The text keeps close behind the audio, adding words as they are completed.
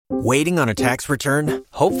Waiting on a tax return?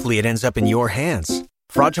 Hopefully it ends up in your hands.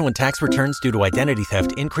 Fraudulent tax returns due to identity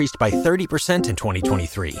theft increased by 30% in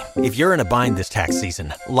 2023. If you're in a bind this tax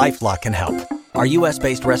season, LifeLock can help. Our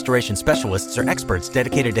U.S.-based restoration specialists are experts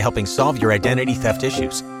dedicated to helping solve your identity theft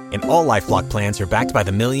issues. And all LifeLock plans are backed by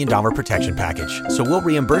the $1 Million Protection Package. So we'll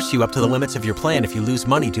reimburse you up to the limits of your plan if you lose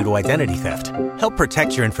money due to identity theft. Help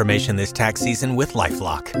protect your information this tax season with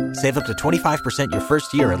LifeLock. Save up to 25% your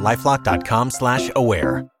first year at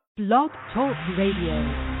LifeLock.com/aware. Blog Talk Radio.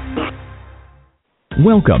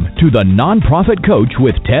 Welcome to the Nonprofit Coach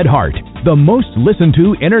with Ted Hart, the most listened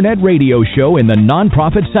to internet radio show in the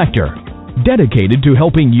nonprofit sector, dedicated to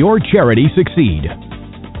helping your charity succeed.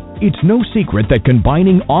 It's no secret that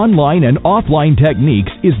combining online and offline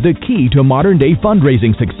techniques is the key to modern-day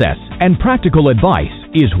fundraising success, and practical advice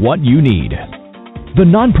is what you need. The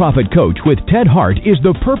Nonprofit Coach with Ted Hart is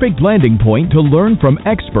the perfect landing point to learn from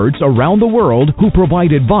experts around the world who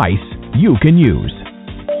provide advice you can use.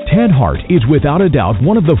 Ted Hart is without a doubt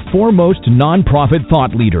one of the foremost nonprofit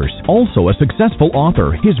thought leaders. Also a successful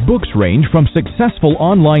author, his books range from successful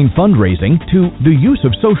online fundraising to the use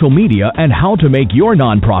of social media and how to make your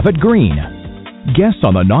nonprofit green. Guests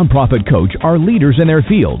on the Nonprofit Coach are leaders in their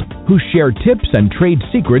field who share tips and trade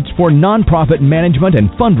secrets for nonprofit management and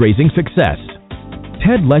fundraising success.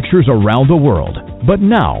 Ted lectures around the world, but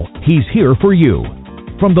now he's here for you.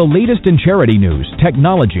 From the latest in charity news,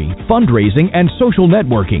 technology, fundraising, and social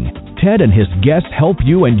networking, Ted and his guests help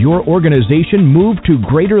you and your organization move to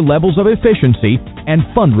greater levels of efficiency and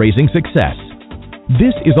fundraising success.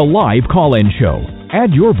 This is a live call-in show.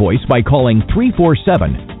 Add your voice by calling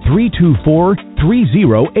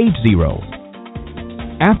 347-324-3080.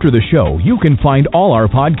 After the show, you can find all our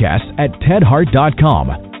podcasts at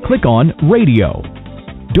tedhart.com. Click on Radio.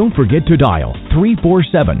 Don't forget to dial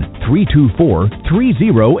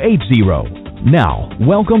 347-324-3080. Now,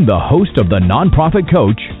 welcome the host of the Nonprofit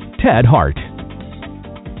Coach, Ted Hart.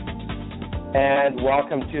 And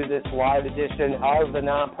welcome to this live edition of the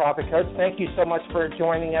Nonprofit Coach. Thank you so much for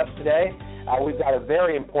joining us today. We've got a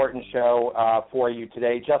very important show for you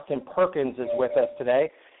today. Justin Perkins is with us today.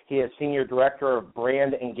 He is Senior Director of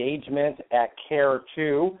Brand Engagement at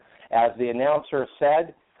Care2. As the announcer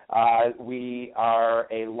said, we are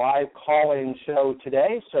a live call-in show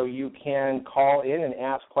today, so you can call in and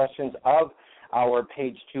ask questions of our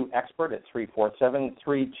Page 2 expert at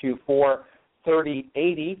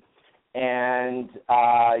 347-324-3080. And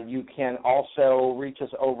you can also reach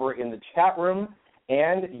us over in the chat room,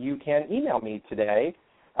 and you can email me today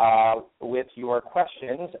with your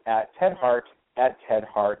questions at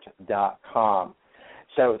tedhart@tedhart.com.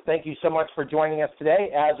 So thank you so much for joining us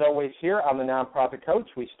today. As always here on the Nonprofit Coach,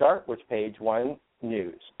 we start with Page 1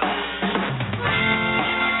 News.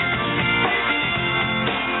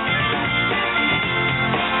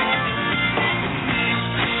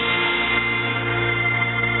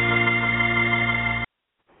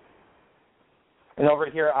 And over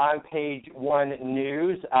here on Page 1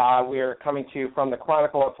 News, we are coming to you from the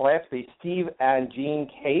Chronicle of Philanthropy. Steve and Jean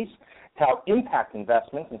Case tout impact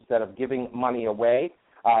investments instead of giving money away.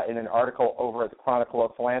 In an article over at the Chronicle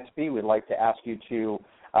of Philanthropy. We'd like to ask you to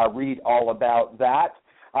read all about that.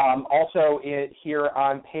 Also, here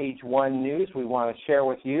on Page 1 News, we want to share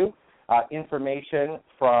with you information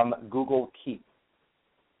from Google Keep.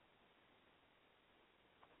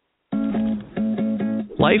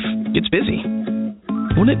 Life gets busy.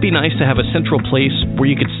 Wouldn't it be nice to have a central place where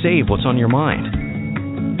you could save what's on your mind?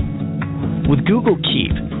 With Google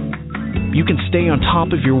Keep, you can stay on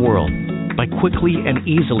top of your world by quickly and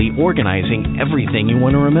easily organizing everything you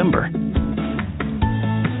want to remember.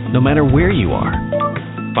 No matter where you are.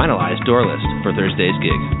 Finalize door list for Thursday's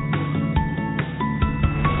gig.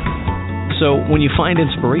 So when you find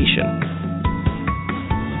inspiration,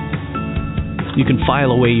 you can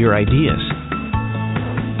file away your ideas.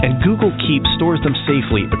 And Google Keep stores them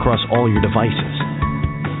safely across all your devices.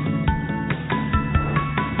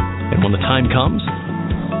 And when the time comes,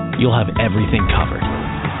 you'll have everything covered.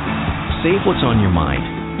 Save what's on your mind.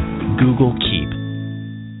 Google Keep.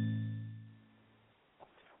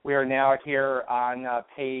 We are now here on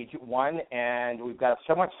Page 1, and we've got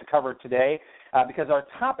so much to cover today because our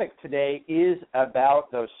topic today is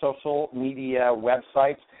about those social media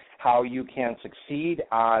websites, how you can succeed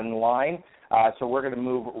online. So we're going to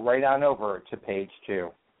move right on over to Page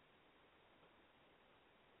 2.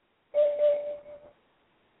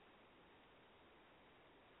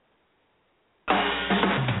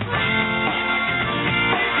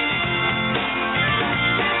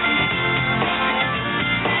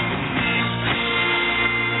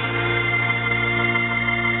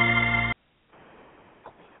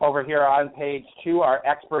 Over here on page 2. Our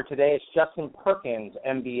expert today is Justin Perkins,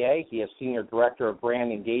 MBA. He is Senior Director of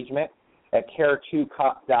Brand Engagement at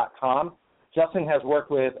care2.com. Justin has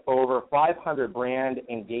worked with over 500 brand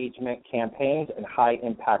engagement campaigns and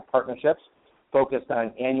high-impact partnerships focused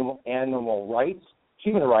on animal rights,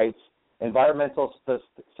 human rights, environmental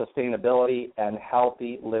sustainability, and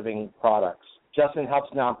healthy living products. Justin helps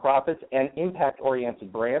nonprofits and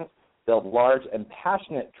impact-oriented brands build large and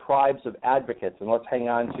passionate tribes of advocates. And let's hang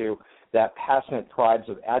on to that passionate tribes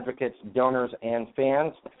of advocates, donors, and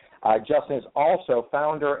fans. Justin is also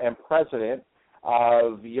founder and president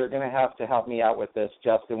of, you're going to have to help me out with this,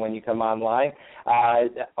 Justin, when you come online,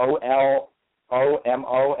 OMOMO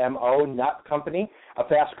Nut Company, a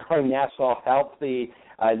fast-growing national healthy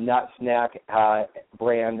nut snack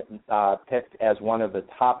brand picked as one of the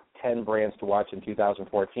top 10 brands to watch in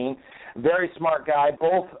 2014. Very smart guy.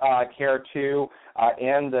 Both Care2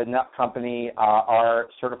 and the Nut Company are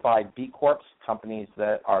certified B Corps, companies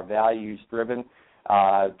that are values-driven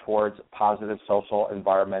towards positive social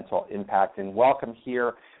environmental impact. And welcome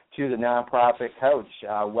here to the Nonprofit Coach.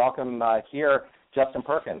 Welcome here, Justin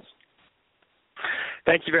Perkins.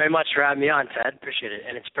 Thank you very much for having me on, Ted. Appreciate it.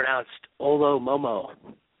 And it's pronounced Olomomo.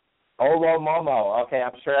 Olomomo. Okay,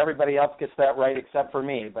 I'm sure everybody else gets that right except for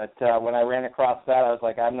me. But when I ran across that, I was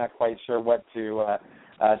like, I'm not quite sure what to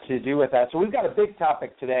do with that. So we've got a big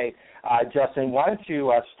topic today, Justin. Why don't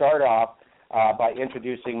you start off by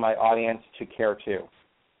introducing my audience to Care2?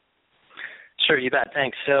 Sure, you bet.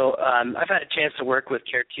 Thanks. So I've had a chance to work with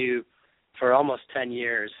Care2 for almost 10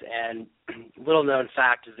 years, and little known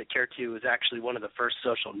fact is that Care2 was actually one of the first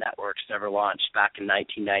social networks ever launched back in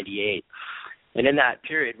 1998. And in that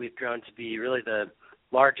period, we've grown to be really the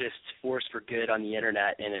largest force for good on the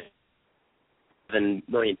Internet, and 7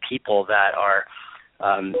 million people that are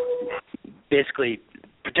basically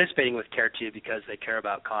participating with Care2 because they care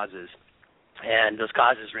about causes. And those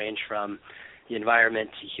causes range from the environment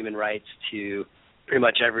to human rights to pretty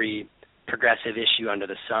much every progressive issue under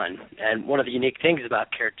the sun. And one of the unique things about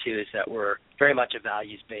Care2 is that we're very much a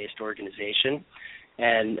values-based organization,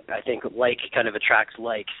 and I think like kind of attracts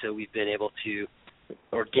like, so we've been able to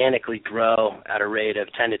organically grow at a rate of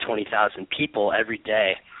 10 to 20,000 people every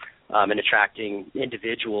day, and attracting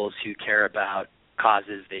individuals who care about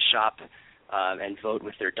causes. They shop and vote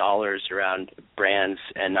with their dollars around brands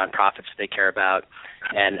and nonprofits they care about.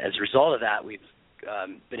 And as a result of that, we've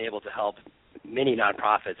been able to help many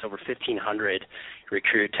nonprofits, over 1,500,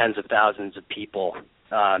 recruit tens of thousands of people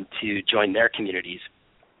to join their communities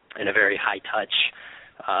in a very high-touch,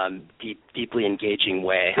 deeply engaging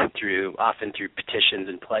way, often through petitions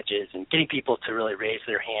and pledges, and getting people to really raise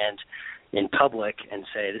their hand in public and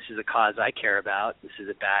say, this is a cause I care about, this is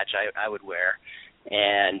a badge I would wear,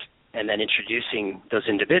 and then introducing those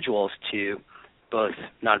individuals to both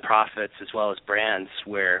nonprofits as well as brands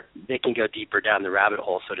where they can go deeper down the rabbit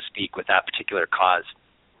hole, so to speak, with that particular cause.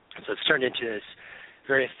 So it's turned into this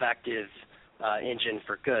very effective engine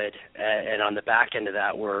for good. And on the back end of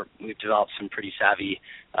that, we've developed some pretty savvy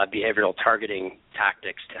behavioral targeting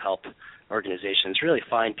tactics to help organizations really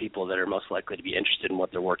find people that are most likely to be interested in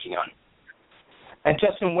what they're working on. And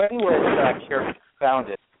Justin, when was Care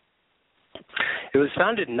founded? It was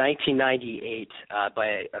founded in 1998 by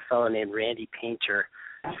a fellow named Randy Painter,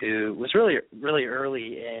 who was really, really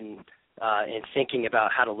early in thinking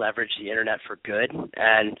about how to leverage the Internet for good.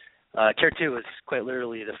 And Care2 was quite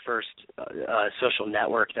literally the first social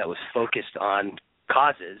network that was focused on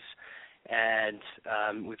causes. And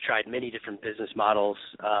we've tried many different business models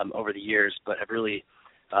over the years, but have really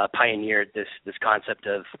pioneered this concept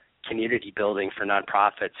of community building for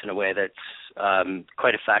nonprofits in a way that's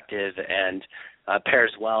quite effective and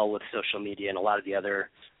pairs well with social media and a lot of the other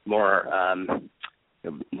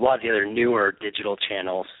newer digital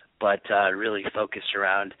channels, but really focused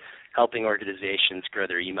around helping organizations grow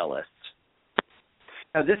their email lists.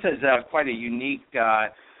 Now, this is quite a unique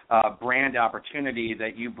brand opportunity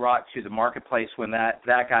that you brought to the marketplace when that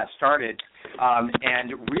got started,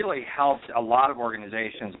 and really helped a lot of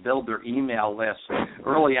organizations build their email lists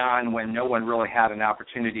early on when no one really had an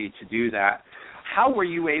opportunity to do that. How were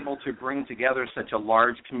you able to bring together such a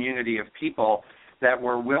large community of people that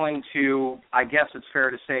were willing to, I guess it's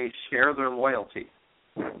fair to say, share their loyalty?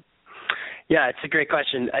 Yeah, it's a great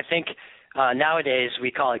question. I think nowadays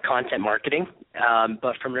we call it content marketing,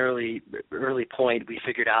 but from an early point we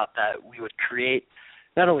figured out that we would create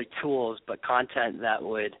not only tools but content that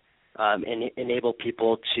would enable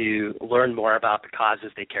people to learn more about the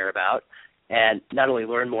causes they care about, and not only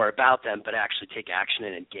learn more about them but actually take action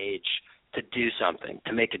and engage to do something,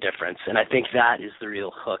 to make a difference. And I think that is the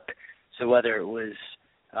real hook. So whether it was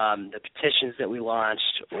the petitions that we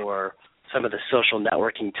launched, or some of the social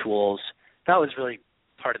networking tools, that was really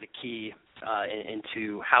part of the key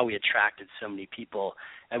into how we attracted so many people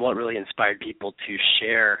and what really inspired people to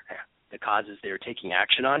share the causes they were taking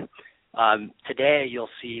action on. Today, you'll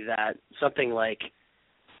see that something like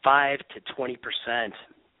 5 to 20%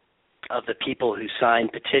 of the people who sign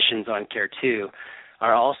petitions on Care2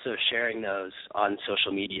 are also sharing those on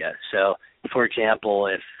social media. So, for example,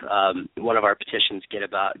 if one of our petitions gets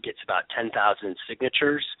about 10,000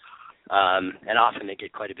 signatures, and often they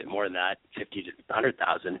get quite a bit more than that, 50 to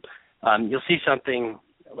 100,000, you'll see something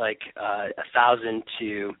like 1,000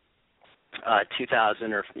 to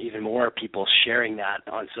 2,000 or even more people sharing that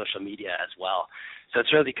on social media as well. So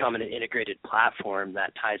it's really become an integrated platform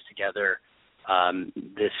that ties together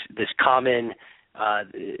this common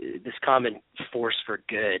force for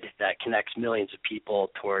good that connects millions of people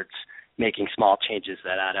towards making small changes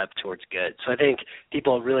that add up towards good. So I think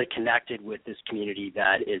people are really connected with this community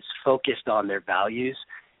that is focused on their values,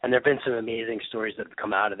 and there have been some amazing stories that have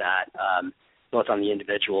come out of that, both on the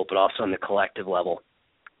individual but also on the collective level.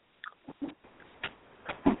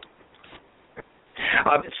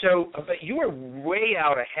 But you were way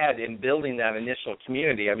out ahead in building that initial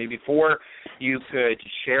community. I mean, before you could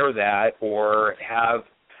share that or have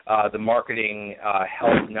the marketing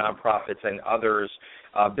help nonprofits and others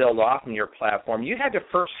build off in your platform, you had to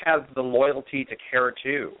first have the loyalty to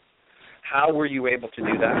Care2. How were you able to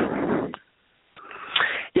do that?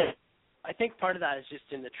 Yeah, I think part of that is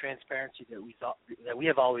just in the transparency that we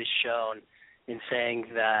have always shown in saying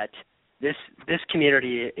that this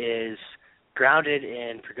community is grounded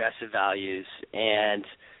in progressive values, and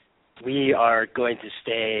we are going to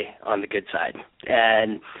stay on the good side.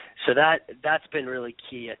 And so that's been really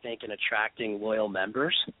key, I think, in attracting loyal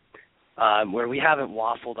members, where we haven't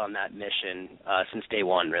waffled on that mission since day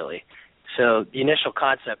one, really. So the initial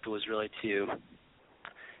concept was really to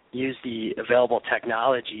use the available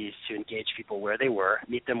technologies to engage people where they were,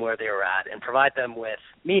 meet them where they were at, and provide them with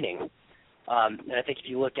meaning. And I think if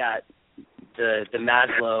you look at the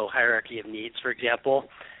Maslow hierarchy of needs, for example,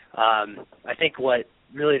 I think what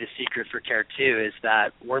really the secret for Care2 is that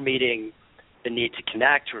we're meeting the need to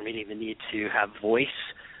connect, we're meeting the need to have voice,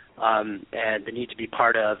 and the need to be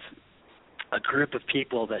part of a group of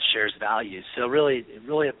people that shares values. So really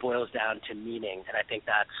it boils down to meaning, and I think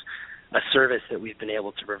that's a service that we've been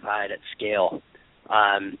able to provide at scale.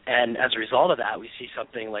 And as a result of that, we see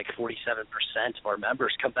something like 47% of our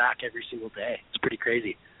members come back every single day. It's pretty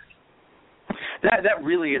crazy. That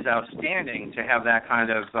really is outstanding to have that kind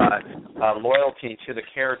of loyalty to the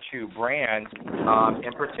Care2 brand,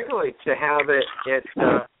 and particularly to have it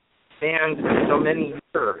spanned so many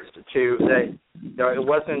years. It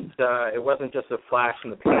wasn't just a flash in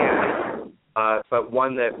the pan, but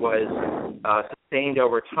one that was sustained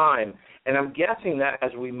over time. And I'm guessing that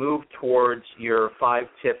as we move towards your 5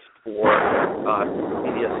 tips for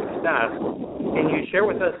media success, can you share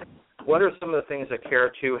with us what are some of the things that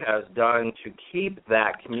Care2 has done to keep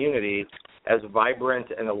that community as vibrant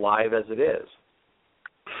and alive as it is?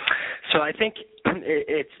 So I think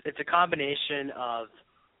it's a combination of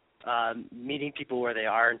meeting people where they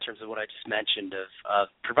are in terms of what I just mentioned, of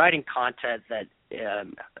providing content that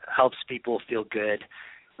helps people feel good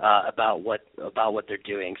about what they're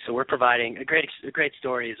doing. So we're providing a great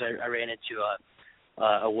story is I ran into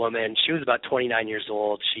a woman. She was about 29 years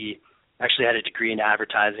old. She actually had a degree in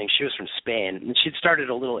advertising. She was from Spain, and she'd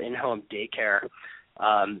started a little in-home daycare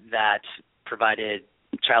that provided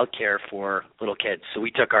childcare for little kids. So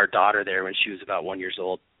we took our daughter there when she was about 1 year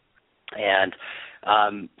old. And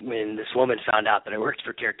when this woman found out that I worked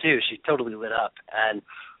for Care2, she totally lit up. And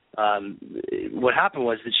what happened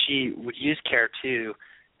was that she would use Care2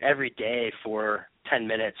 every day for 10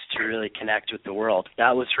 minutes to really connect with the world.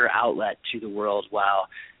 That was her outlet to the world while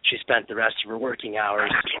she spent the rest of her working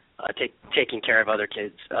hours taking care of other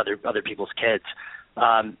kids, other people's kids.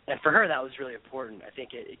 And for her, that was really important. I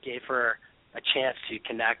think it gave her a chance to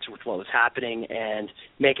connect with what was happening and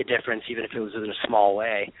make a difference, even if it was in a small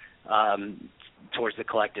way, towards the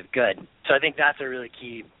collective good. So I think that's a really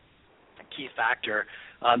key factor.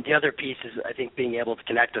 The other piece is, I think, being able to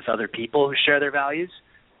connect with other people who share their values.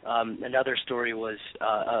 Another story was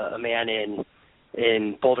a man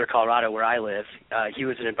in Boulder, Colorado, where I live. He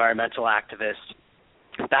was an environmental activist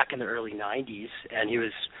back in the early 90s, and he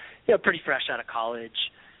was pretty fresh out of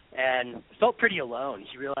college and felt pretty alone.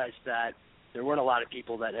 He realized that there weren't a lot of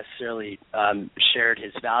people that necessarily shared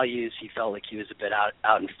his values. He felt like he was a bit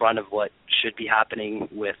out in front of what should be happening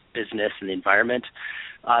with business and the environment.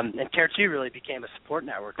 And Care2 really became a support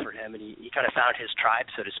network for him, and he kind of found his tribe,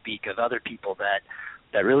 so to speak, of other people that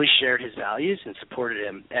really shared his values and supported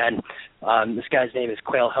him. And this guy's name is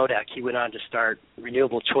Quail Hodak. He went on to start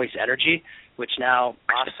Renewable Choice Energy, which now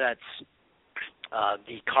offsets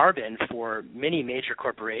the carbon for many major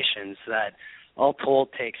corporations that all told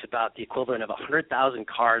takes about the equivalent of 100,000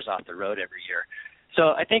 cars off the road every year.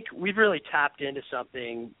 So I think we've really tapped into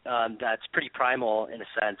something that's pretty primal in a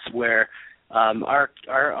sense, where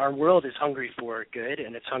our world is hungry for good,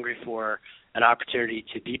 and it's hungry for an opportunity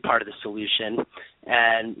to be part of the solution,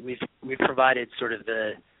 and we've provided sort of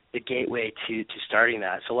the gateway to starting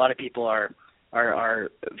that. So a lot of people are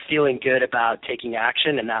feeling good about taking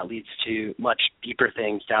action, and that leads to much deeper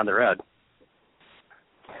things down the road.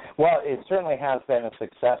 Well, it certainly has been a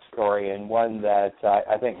success story, and one that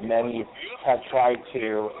I think many have tried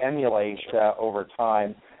to emulate over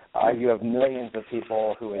time. You have millions of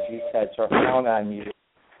people who, as you said, sort of count on you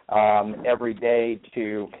every day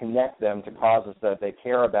to connect them to causes that they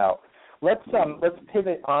care about. Let's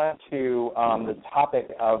pivot on to the topic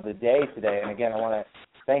of the day today. And again, I want to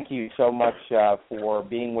thank you so much for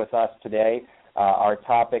being with us today. Our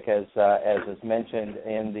topic, as is mentioned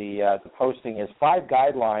in the posting, is 5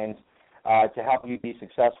 guidelines to help you be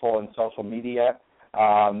successful in social media.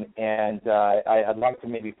 And I'd like to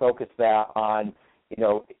maybe focus that on,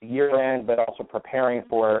 year end, but also preparing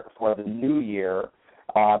for the new year.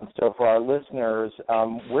 So for our listeners,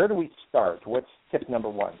 where do we start? What's tip number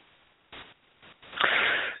 1?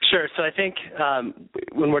 Sure. So I think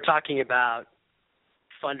when we're talking about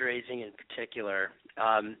fundraising in particular,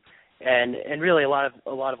 and really a lot of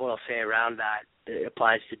what I'll say around that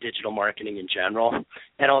applies to digital marketing in general,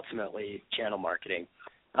 and ultimately channel marketing.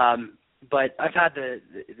 But I've had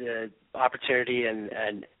the opportunity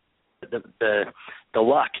and the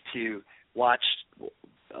luck to watch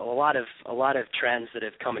a lot of trends that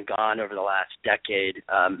have come and gone over the last decade,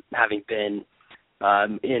 having been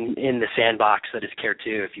in the sandbox that is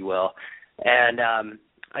Care2, if you will. And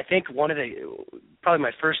I think probably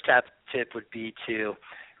my first tip would be to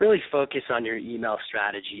really focus on your email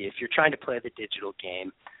strategy. If you're trying to play the digital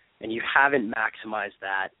game and you haven't maximized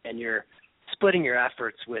that, and you're splitting your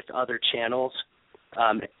efforts with other channels,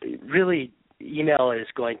 really email is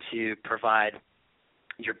going to provide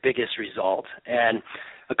your biggest result. And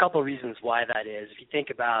a couple of reasons why that is. If you think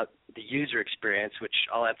about the user experience, which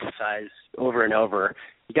I'll emphasize over and over,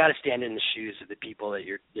 you got to stand in the shoes of the people that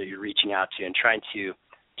you're reaching out to and trying to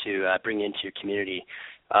bring into your community.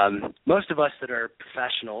 Most of us that are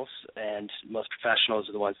professionals, and most professionals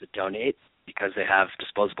are the ones that donate because they have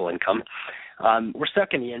disposable income, we're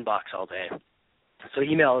stuck in the inbox all day. So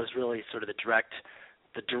email is really sort of the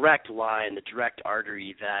direct line, the direct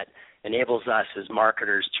artery that enables us as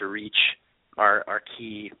marketers to reach our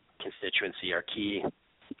key constituency, our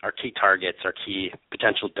key targets, our key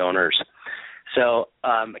potential donors. So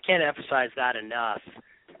I can't emphasize that enough,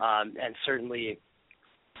 and certainly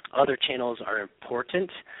other channels are important,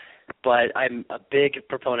 but I'm a big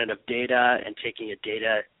proponent of data and taking a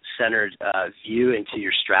data-centered view into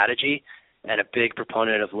your strategy, and a big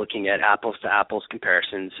proponent of looking at apples-to-apples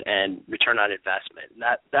comparisons and return on investment. And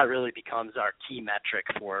that really becomes our key metric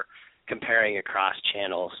for comparing across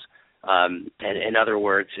channels. And in other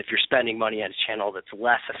words, if you're spending money on a channel that's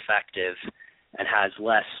less effective and has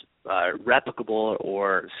less replicable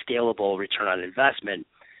or scalable return on investment,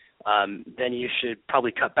 then you should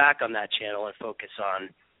probably cut back on that channel and focus on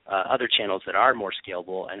other channels that are more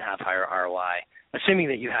scalable and have higher ROI, assuming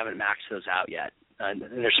that you haven't maxed those out yet. And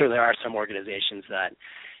there certainly are some organizations that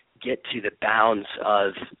get to the bounds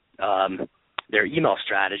of their email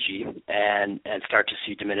strategy and start to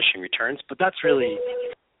see diminishing returns, but that's really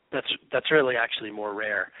actually more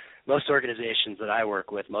rare. Most organizations that I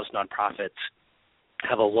work with, most nonprofits,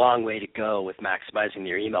 have a long way to go with maximizing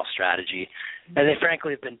their email strategy, and they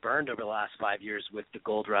frankly have been burned over the last 5 years with the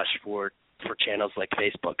gold rush for channels like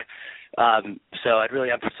Facebook. So I'd really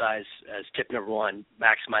emphasize as tip number 1,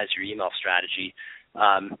 maximize your email strategy,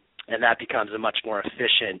 and that becomes a much more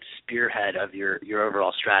efficient spearhead of your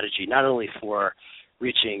overall strategy, not only for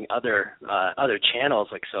reaching other channels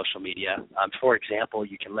like social media. For example,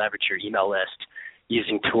 you can leverage your email list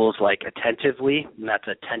using tools like Attentively, and that's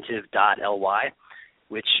attentive.ly,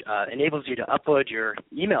 which enables you to upload your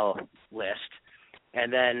email list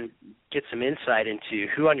and then get some insight into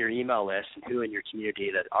who on your email list and who in your community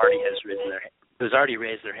that has already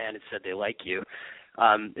raised their hand and said they like you,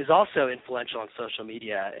 is also influential on social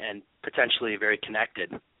media and potentially very connected.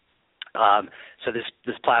 So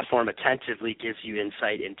this platform Attentively gives you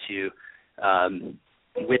insight into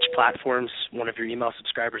which platforms one of your email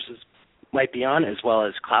subscribers might be on, as well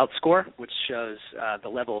as Cloud Score, which shows the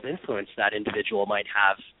level of influence that individual might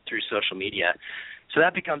have through social media. So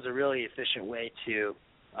that becomes a really efficient way to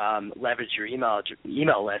leverage your email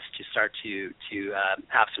list to start to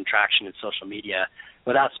have some traction in social media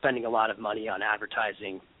without spending a lot of money on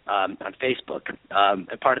advertising on Facebook.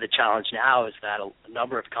 And part of the challenge now is that a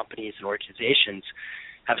number of companies and organizations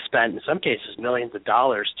have spent, in some cases, millions of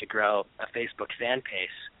dollars to grow a Facebook fan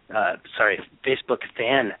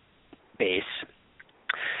base.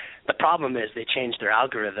 The problem is they changed their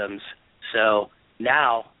algorithms, so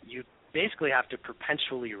now you basically have to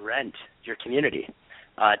perpetually rent your community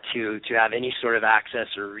to have any sort of access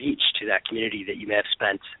or reach to that community that you may have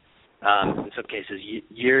spent, in some cases,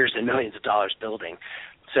 years and millions of dollars building.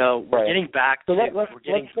 So we're getting back. So let's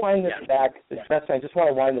wind this back. I just want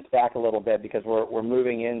to wind this back a little bit because we're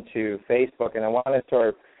moving into Facebook, and I want to sort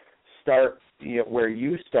of start where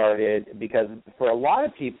you started, because for a lot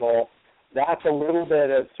of people, that's a little bit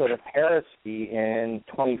of sort of heresy in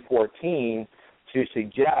 2014 to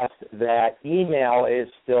suggest that email is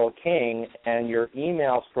still king and your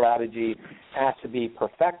email strategy has to be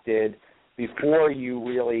perfected before you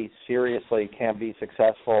really seriously can be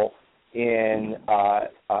successful in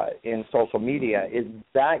social media. Is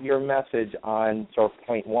that your message on sort of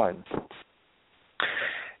point one?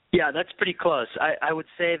 Yeah, that's pretty close. I would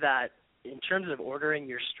say that in terms of ordering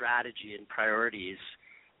your strategy and priorities,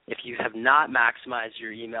 if you have not maximized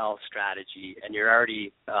your email strategy and you're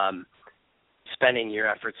already spending your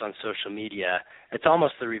efforts on social media, it's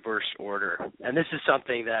almost the reverse order. And this is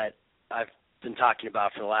something that I've been talking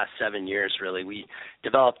about for the last 7 years, really. We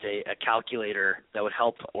developed a calculator that would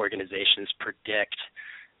help organizations predict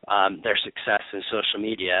their success in social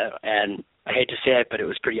media. And I hate to say it, but it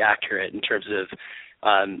was pretty accurate in terms of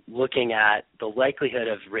looking at the likelihood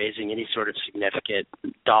of raising any sort of significant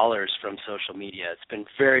dollars from social media. It's been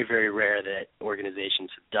very, very rare that organizations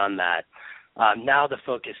have done that. Now the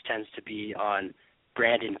focus tends to be on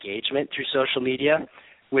brand engagement through social media,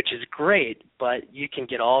 which is great, but you can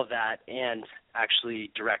get all of that and actually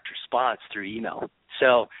direct response through email.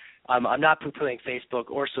 So I'm not poo-pooing Facebook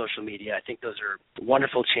or social media. I think those are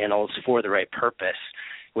wonderful channels for the right purpose,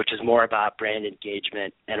 which is more about brand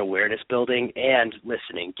engagement and awareness building and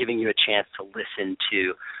listening, giving you a chance to listen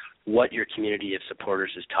to what your community of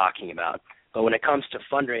supporters is talking about. But when it comes to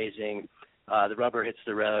fundraising, the rubber hits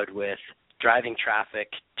the road with driving traffic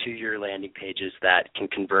to your landing pages that can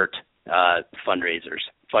convert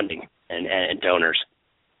funding and donors.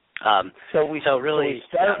 So we start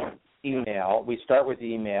with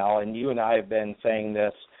email, and you and I have been saying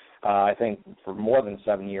this, I think, for more than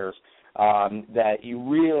 7 years, that you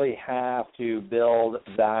really have to build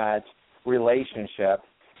that relationship,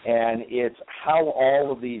 and it's how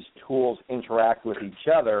all of these tools interact with each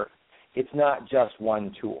other. It's not just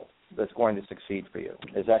one tool that's going to succeed for you.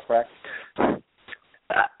 Is that correct?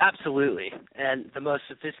 Absolutely. And the most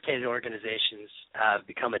sophisticated organizations have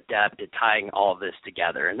become adept at tying all of this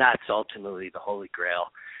together, and that's ultimately the holy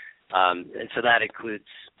grail. And so that includes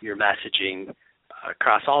your messaging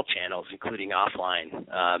across all channels, including offline.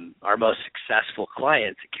 Our most successful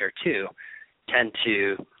clients at Care2 tend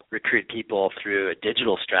to recruit people through a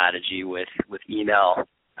digital strategy with email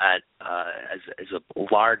as a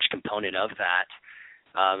large component of that.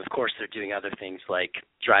 Of course, they're doing other things like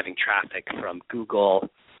driving traffic from Google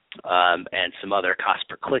and some other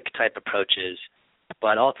cost-per-click type approaches.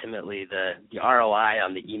 But ultimately, the ROI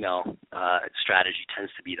on the email strategy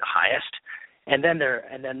tends to be the highest. And then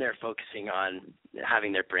they're focusing on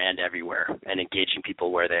having their brand everywhere and engaging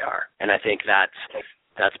people where they are. And I think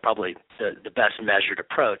that's probably the best measured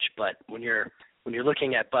approach. But when you're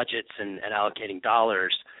looking at budgets and allocating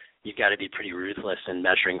dollars, you've got to be pretty ruthless in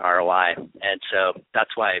measuring ROI. And so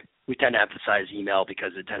that's why we tend to emphasize email,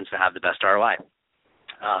 because it tends to have the best ROI.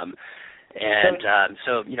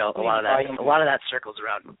 So a lot of that circles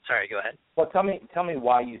around. Sorry, go ahead. Well, tell me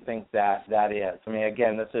why you think that is. I mean,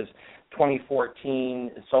 again, this is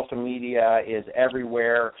 2014. Social media is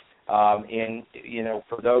everywhere.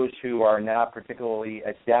 For those who are not particularly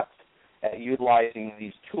adept at utilizing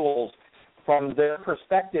these tools, from their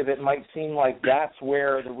perspective, it might seem like that's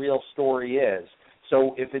where the real story is.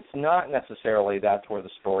 So if it's not necessarily that's where the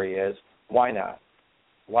story is, why not?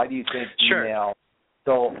 Why do you think email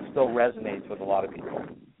still resonates with a lot of people?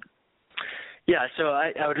 Yeah, so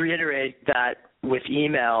I would reiterate that with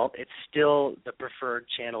email, it's still the preferred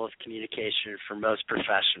channel of communication for most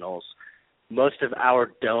professionals. Most of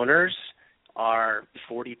our donors are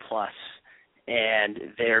 40 plus,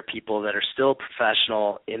 and they're people that are still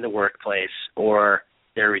professional in the workplace or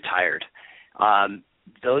they're retired.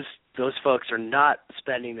 Those folks are not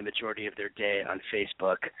spending the majority of their day on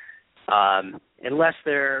Facebook unless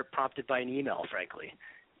they're prompted by an email, frankly.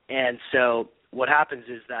 And so what happens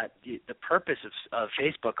is that the purpose of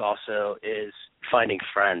Facebook also is finding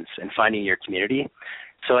friends and finding your community.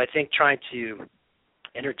 So I think trying to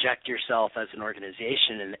interject yourself as an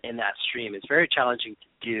organization in that stream is very challenging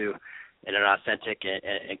to do in an authentic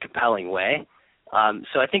and compelling way.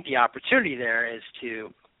 So I think the opportunity there is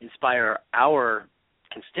to inspire our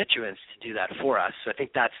constituents to do that for us. So I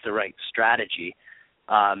think that's the right strategy.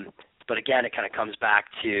 But again, it kind of comes back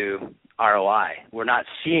to ROI. We're not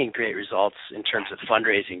seeing great results in terms of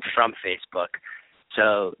fundraising from Facebook.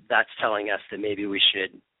 So that's telling us that maybe we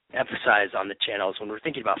should emphasize on the channels. When we're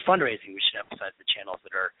thinking about fundraising, we should emphasize the channels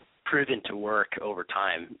that are proven to work over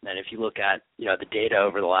time. And if you look at, the data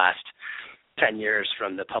over the last 10 years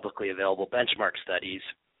from the publicly available benchmark studies,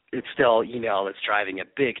 it's still email that's driving a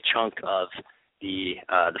big chunk of the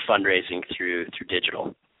fundraising through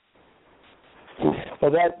digital.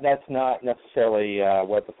 Well, that's not necessarily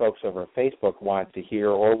what the folks over at Facebook want to hear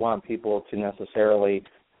or want people to necessarily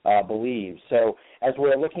believe. So as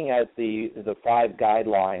we're looking at the 5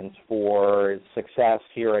 guidelines for success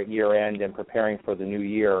here at year end and preparing for the new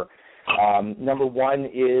year, number 1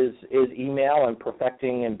 is email and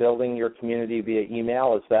perfecting and building your community via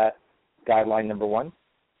email. Is that guideline number 1?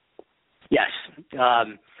 Yes.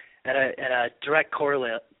 And a direct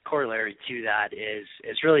corollary to that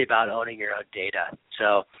is really about owning your own data.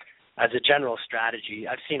 So as a general strategy,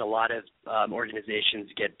 I've seen a lot of organizations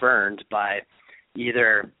get burned by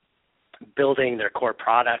either building their core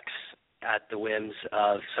products at the whims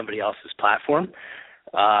of somebody else's platform.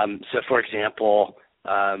 So, for example,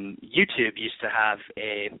 YouTube used to have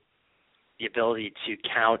the ability to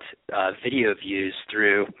count video views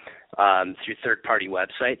through third-party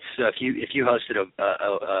websites. So if you hosted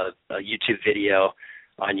a YouTube video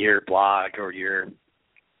on your blog or you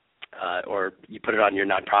put it on your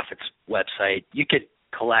nonprofit's website, you could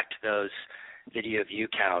collect those video view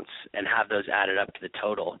counts and have those added up to the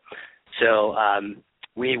total. So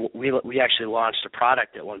we actually launched a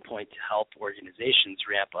product at one point to help organizations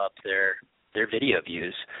ramp up their video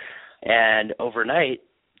views. And overnight,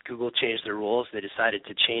 Google changed their rules. They decided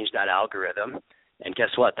to change that algorithm. And guess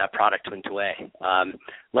what? That product went away.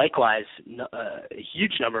 Likewise, a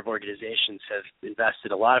huge number of organizations have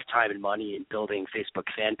invested a lot of time and money in building Facebook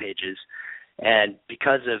fan pages. And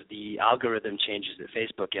because of the algorithm changes that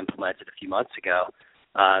Facebook implemented a few months ago,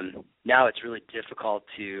 now it's really difficult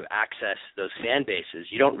to access those fan bases.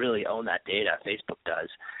 You don't really own that data. Facebook does.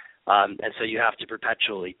 And so you have to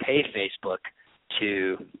perpetually pay Facebook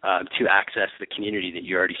to access the community that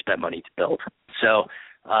you already spent money to build. So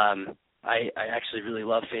I actually really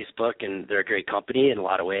love Facebook, and they're a great company in a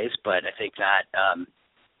lot of ways, but I think that,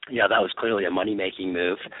 that was clearly a money-making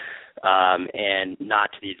move and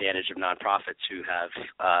not to the advantage of nonprofits who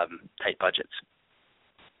have tight budgets.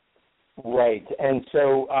 Right. And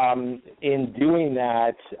so in doing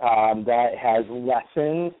that, that has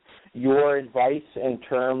lessened your advice in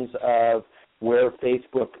terms of where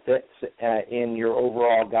Facebook fits in your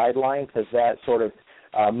overall guideline, because that sort of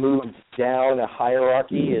moved down a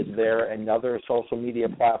hierarchy. Is there another social media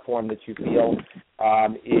platform that you feel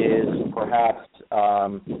is perhaps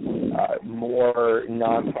more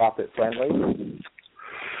nonprofit friendly?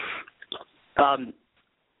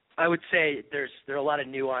 I would say there are a lot of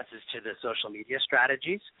nuances to the social media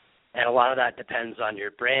strategies, and a lot of that depends on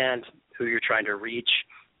your brand, who you're trying to reach.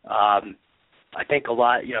 I think a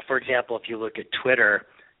lot, for example, if you look at Twitter,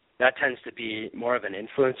 that tends to be more of an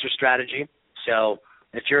influencer strategy. So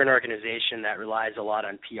if you're an organization that relies a lot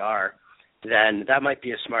on PR, then that might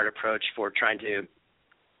be a smart approach for trying to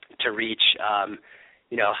reach,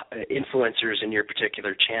 influencers in your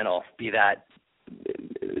particular channel, be that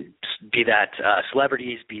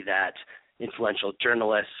celebrities, be that influential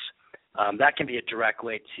journalists. That can be a direct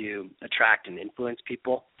way to attract and influence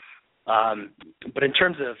people. But in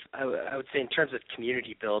terms of, I would say in terms of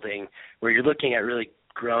community building, where you're looking at really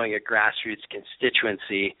growing a grassroots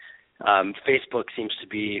constituency, Facebook seems to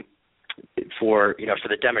be, for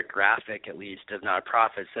the demographic at least of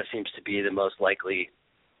nonprofits, that seems to be the most likely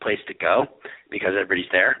place to go because everybody's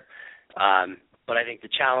there. But I think the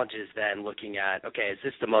challenge is then looking at, okay, is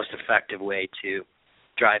this the most effective way to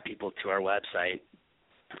drive people to our website?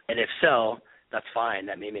 And if so, that's fine.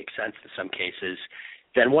 That may make sense in some cases.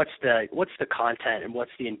 Then what's the content and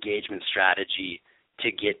what's the engagement strategy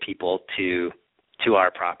to get people to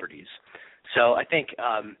our properties? So I think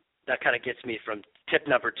that kind of gets me from tip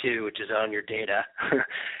number 2, which is own your data,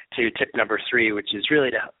 to tip number 3, which is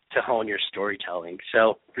really to hone your storytelling.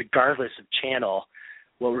 So regardless of channel,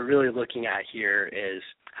 what we're really looking at here is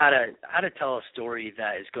how to tell a story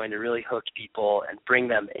that is going to really hook people and bring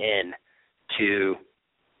them in to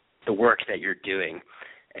the work that you're doing.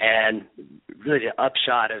 And really the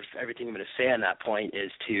upshot of everything I'm going to say on that point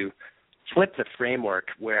is to flip the framework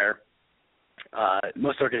where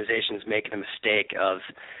most organizations make the mistake of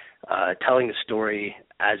telling the story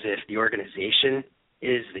as if the organization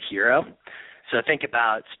is the hero. So think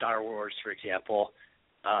about Star Wars, for example.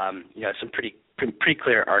 Some pretty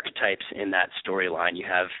clear archetypes in that storyline. You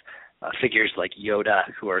have figures like Yoda,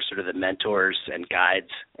 who are sort of the mentors and guides,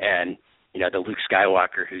 and the Luke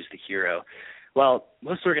Skywalker, who's the hero. Well,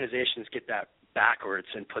 most organizations get that backwards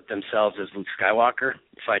and put themselves as Luke Skywalker,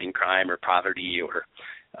 fighting crime or poverty or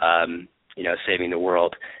saving the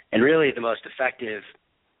world. And really, the most effective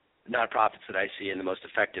nonprofits that I see and the most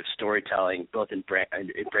effective storytelling, both in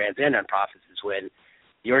brands and nonprofits, is when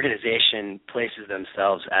the organization places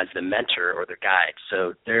themselves as the mentor or the guide.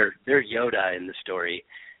 So they're Yoda in the story,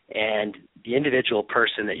 and the individual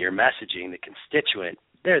person that you're messaging, the constituent,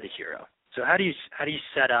 they're the hero. So how do you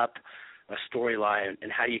set up a storyline,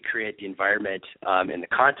 and how do you create the environment and the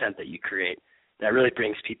content that you create that really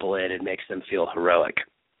brings people in and makes them feel heroic?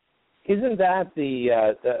 Isn't that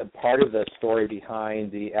the part of the story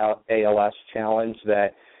behind the ALS challenge,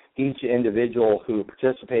 that each individual who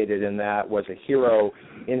participated in that was a hero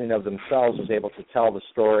in and of themselves, was able to tell the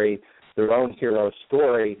story, their own hero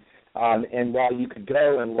story? And while you could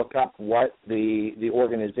go and look up what the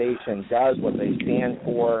organization does, what they stand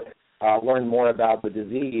for, learn more about the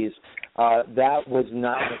disease, that was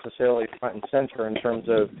not necessarily front and center in terms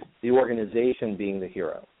of the organization being the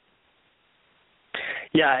hero.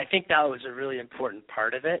 Yeah, I think that was a really important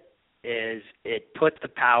part of it, is it put the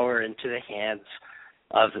power into the hands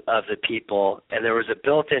of the people, and there was a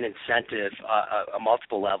built-in incentive on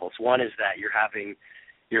multiple levels. One is that you're having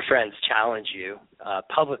your friends challenge you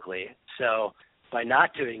publicly, so by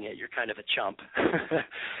not doing it, you're kind of a chump.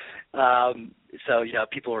 So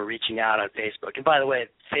people were reaching out on Facebook, and by the way,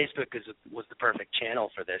 Facebook was the perfect channel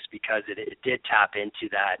for this, because it did tap into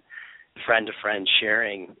that friend-to-friend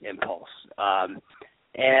sharing impulse.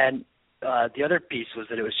 And the other piece was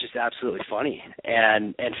that it was just absolutely funny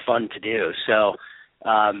and fun to do. So,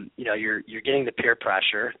 you're getting the peer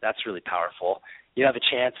pressure. That's really powerful. You have a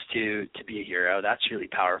chance to be a hero. That's really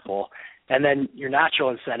powerful. And then your natural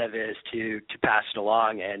incentive is to pass it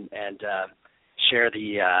along and share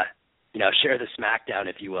the share the smackdown,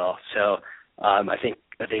 if you will. So I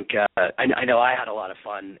know I had a lot of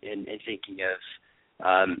fun in thinking of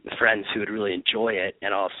friends who would really enjoy it,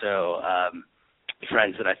 and also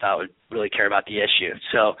friends that I thought would really care about the issue.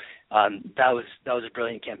 So that was a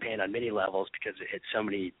brilliant campaign on many levels, because it hit so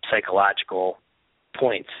many psychological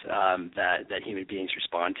points that human beings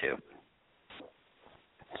respond to.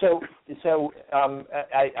 So I'm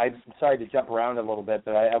sorry to jump around a little bit,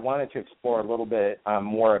 but I wanted to explore a little bit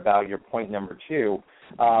more about your point number 2,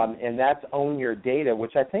 and that's own your data,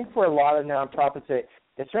 which I think for a lot of nonprofits, it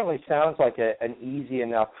certainly sounds like an easy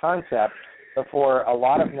enough concept. But for a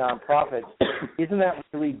lot of nonprofits, isn't that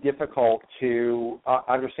really difficult to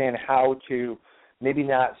understand how to maybe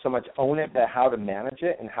not so much own it, but how to manage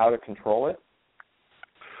it and how to control it?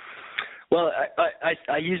 Well,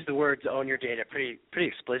 I use the words "own your data" pretty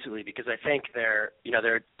explicitly, because I think there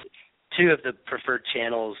are two of the preferred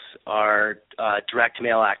channels are direct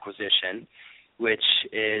mail acquisition, which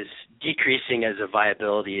is decreasing as a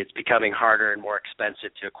viability. It's becoming harder and more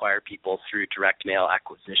expensive to acquire people through direct mail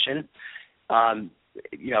acquisition.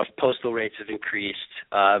 Postal rates have increased.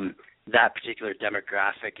 That particular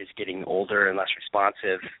demographic is getting older and less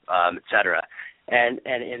responsive, et cetera. And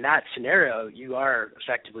in that scenario, you are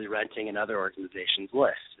effectively renting another organization's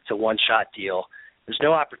list. It's a one-shot deal. There's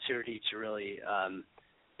no opportunity to really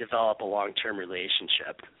develop a long-term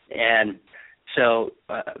relationship. And so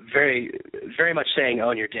very, very much saying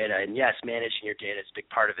own your data. And yes, managing your data is a big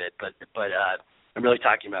part of it, but I'm really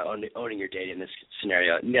talking about owning your data in this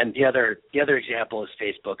scenario. And then the other example is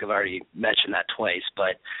Facebook. I've already mentioned that twice,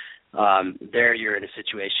 but there you're in a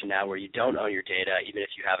situation now where you don't own your data. Even if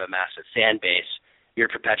you have a massive fan base, you're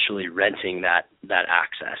perpetually renting that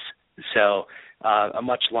access. So a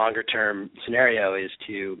much longer term scenario is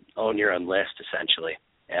to own your own list, essentially,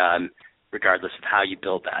 regardless of how you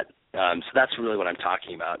build that. So that's really what I'm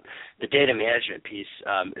talking about. The data management piece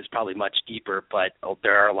is probably much deeper, but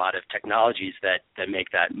there are a lot of technologies that make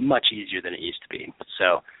that much easier than it used to be.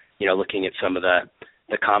 So, looking at some of the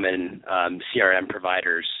common CRM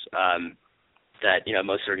providers that,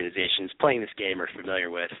 most organizations playing this game are familiar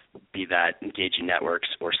with, be that Engaging Networks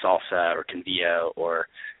or Salsa or Convio or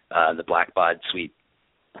the Blackbaud suite.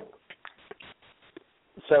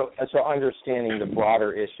 So understanding the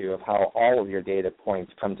broader issue of how all of your data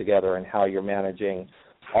points come together and how you're managing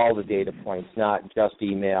all the data points, not just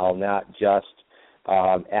email, not just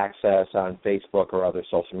access on Facebook or other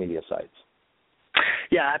social media sites.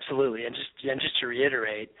 Yeah, absolutely. And just to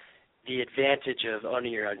reiterate, the advantage of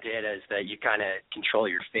owning your own data is that you kind of control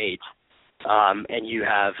your fate, and you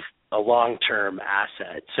have a long-term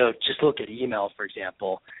asset. So just look at email, for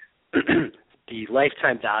example. The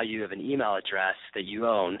lifetime value of an email address that you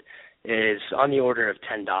own is on the order of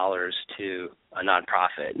 $10 to a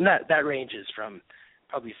nonprofit. And that ranges from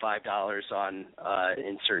probably $5 on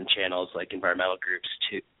in certain channels like environmental groups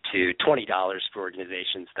to $20 for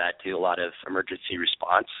organizations that do a lot of emergency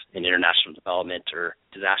response in international development or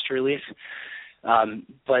disaster relief.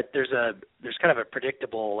 But there's kind of a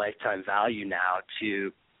predictable lifetime value now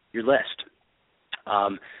to your list.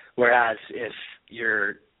 Whereas if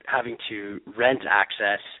you're having to rent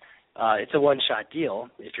access, it's a one-shot deal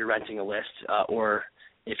if you're renting a list, or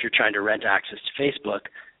if you're trying to rent access to Facebook,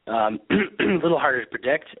 a little harder to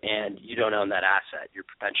predict, and you don't own that asset. You're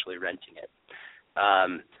potentially renting it.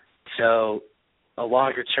 So a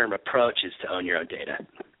longer-term approach is to own your own data.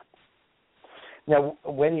 Now,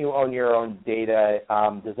 when you own your own data,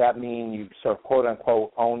 does that mean you sort of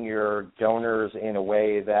quote-unquote own your donors in a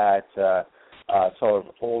way that sort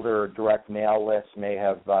of older direct mail lists may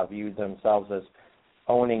have viewed themselves as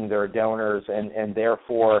owning their donors, and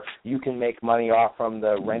therefore you can make money off from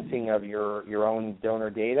the renting of your own donor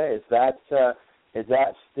data? Is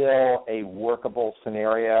that still a workable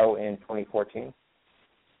scenario in 2014?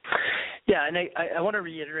 Yeah, and I want to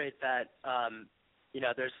reiterate that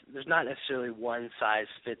there's not necessarily one size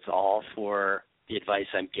fits all for the advice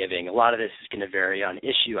I'm giving. A lot of this is going to vary on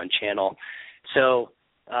issue, on channel. So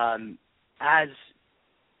as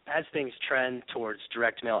things trend towards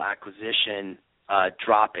direct mail acquisition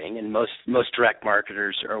dropping, and most direct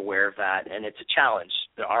marketers are aware of that, and it's a challenge.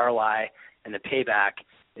 The ROI and the payback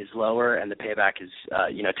is lower, and the payback is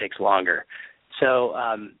takes longer. So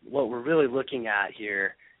what we're really looking at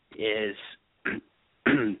here is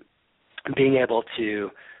being able to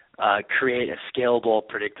create a scalable,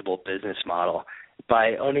 predictable business model.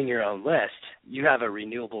 By owning your own list, you have a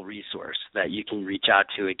renewable resource that you can reach out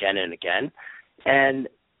to again and again. And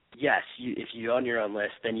yes, if you own your own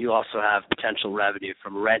list, then you also have potential revenue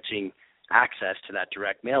from renting access to that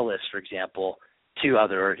direct mail list, for example, to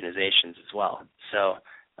other organizations as well. So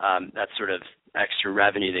that's sort of extra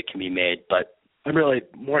revenue that can be made. But I'm really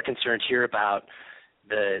more concerned here about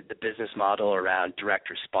the business model around direct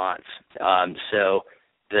response. So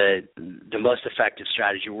the most effective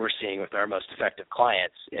strategy we're seeing with our most effective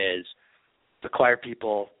clients is acquire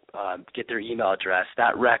people, get their email address.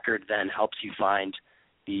 That record then helps you find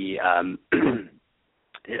it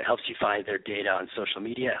helps you find their data on social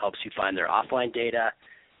media. It helps you find their offline data,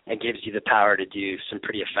 and gives you the power to do some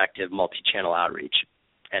pretty effective multi-channel outreach.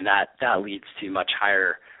 And that leads to much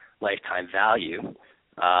higher lifetime value.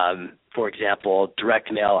 For example,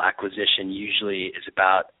 direct mail acquisition usually is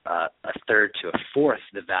about a third to a fourth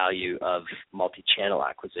the value of multi-channel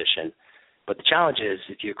acquisition. But the challenge is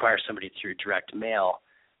if you acquire somebody through direct mail,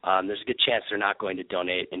 there's a good chance they're not going to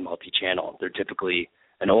donate in multi-channel. They're typically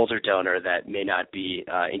an older donor that may not be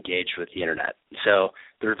engaged with the internet. So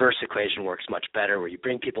the reverse equation works much better, where you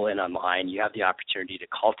bring people in online. You have the opportunity to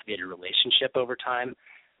cultivate a relationship over time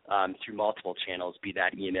through multiple channels, be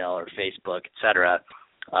that email or Facebook, et cetera.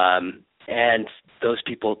 And those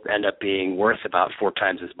people end up being worth about 4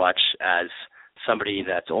 times as much as somebody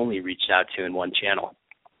that's only reached out to in one channel.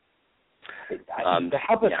 To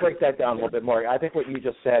help us break that down a little bit more, I think what you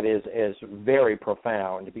just said is very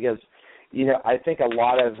profound, because I think a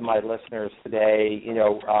lot of my listeners today,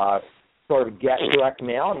 sort of get direct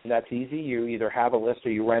mail. I mean, that's easy. You either have a list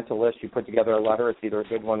or you rent a list. You put together a letter. It's either a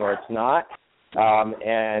good one or it's not.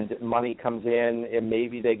 And money comes in, and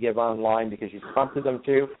maybe they give online because you prompted them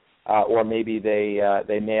to, or maybe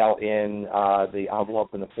they mail in the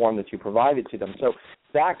envelope and the form that you provided to them. So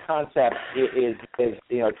that concept is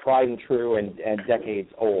tried and true and decades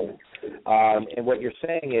old. And what you're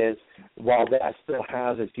saying is, while that still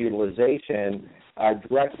has its utilization,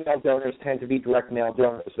 direct mail donors tend to be direct mail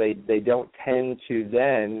donors. They don't tend to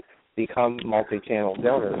then become multi-channel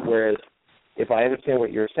donors, whereas if I understand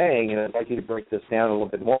what you're saying, and I'd like you to break this down a little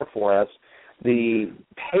bit more for us, the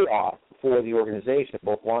payoff for the organization,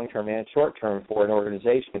 both long-term and short-term for an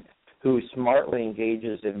organization who smartly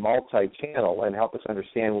engages in multi-channel, and help us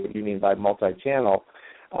understand what you mean by multi-channel,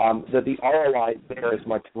 that the ROI there is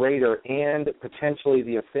much greater, and potentially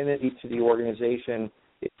the affinity to the organization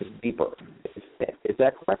is deeper. Is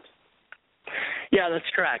that correct? Yeah, that's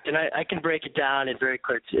correct. And I can break it down in very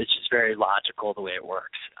clear. It's just very logical the way it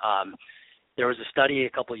works. There was a study a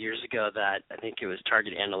couple of years ago that I think it was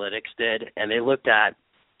Target Analytics did, and they looked at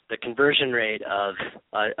the conversion rate of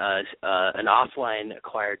an offline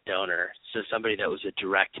acquired donor, so somebody that was a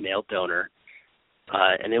direct mail donor,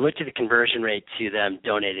 and they looked at the conversion rate to them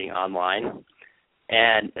donating online.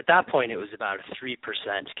 And at that point, it was about a 3%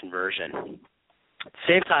 conversion. At the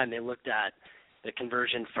same time, they looked at the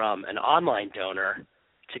conversion from an online donor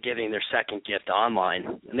to giving their second gift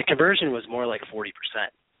online, and the conversion was more like 40%.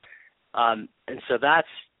 And so that's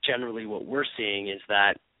generally what we're seeing is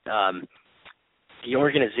that the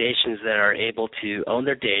organizations that are able to own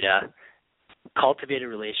their data, cultivate a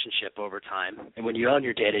relationship over time, and when you own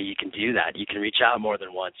your data, you can do that. You can reach out more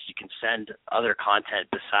than once. You can send other content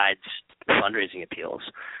besides fundraising appeals.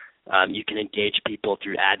 You can engage people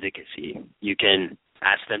through advocacy. You can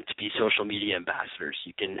ask them to be social media ambassadors.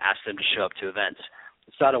 You can ask them to show up to events.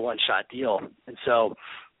 It's not a one-shot deal. And so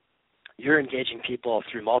you're engaging people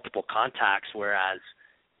through multiple contacts, whereas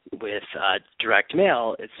with direct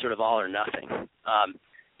mail, it's sort of all or nothing.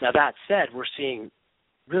 Now, that said, we're seeing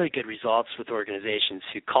really good results with organizations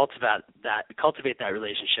who cultivate that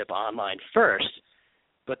relationship online first,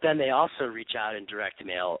 but then they also reach out in direct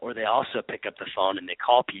mail, or they also pick up the phone and they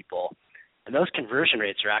call people. And those conversion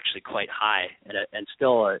rates are actually quite high, and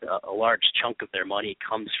still a large chunk of their money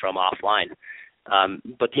comes from offline.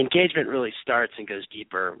 But the engagement really starts and goes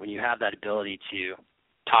deeper when you have that ability to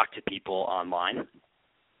talk to people online.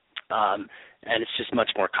 And it's just much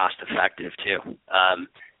more cost effective too.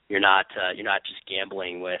 You're not just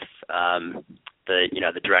gambling with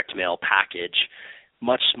the direct mail package.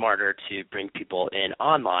 Much smarter to bring people in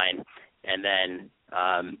online and then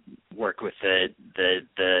work with the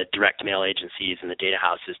direct mail agencies and the data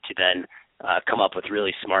houses to then come up with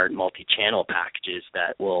really smart multi-channel packages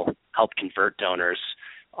that will help convert donors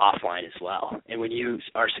offline as well. And when you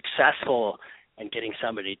are successful in getting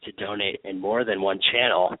somebody to donate in more than one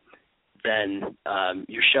channel, then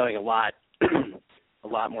you're showing a lot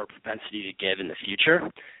more propensity to give in the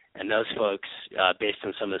future. And those folks, based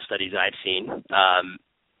on some of the studies I've seen,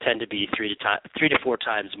 tend to be 3 to 4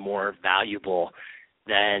 times more valuable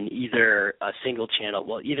than either a single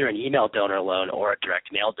channel, either an email donor alone or a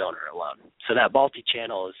direct mail donor alone. So that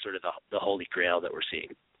multi-channel is sort of the holy grail that we're seeing.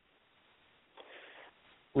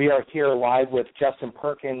 We are here live with Justin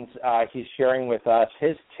Perkins. He's sharing with us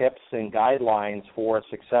his tips and guidelines for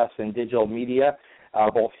success in digital media,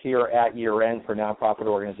 both here at year-end for nonprofit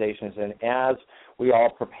organizations and as we all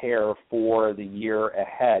prepare for the year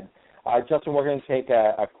ahead. Justin, we're going to take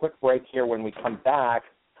a quick break here. When we come back,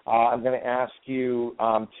 I'm going to ask you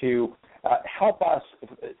to help us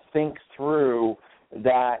think through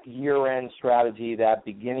that year-end strategy, that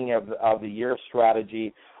beginning of the year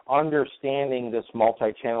strategy, understanding this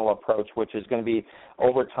multi-channel approach, which is going to be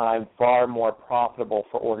over time far more profitable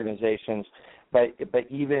for organizations, but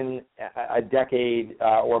even a decade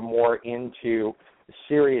or more into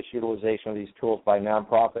serious utilization of these tools by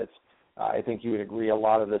nonprofits, I think you would agree a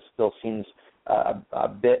lot of this still seems a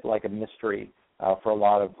bit like a mystery for a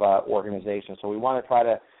lot of organizations. So we want to try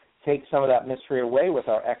to take some of that mystery away with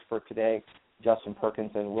our expert today, Justin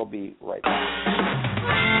Perkins, and we'll be right back.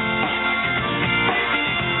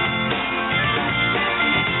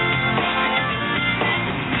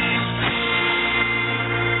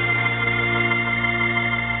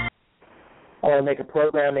 I want to make a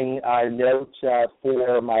programming note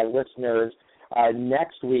for my listeners.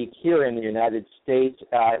 Next week here in the United States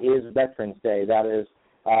is Veterans Day. That is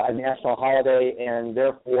a national holiday, and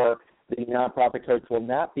therefore the Nonprofit Coach will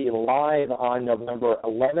not be live on November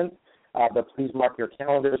 11th, but please mark your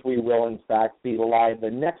calendars. We will, in fact, be live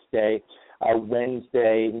the next day,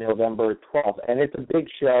 Wednesday, November 12th. And it's a big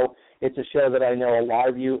show. It's a show that I know a lot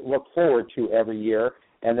of you look forward to every year,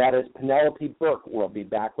 and that is Penelope Burke will be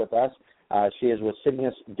back with us. She is with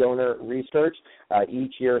Cygnus Donor Research.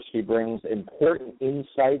 Each year she brings important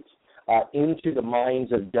insights into the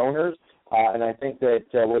minds of donors, and I think that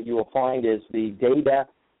what you will find is the data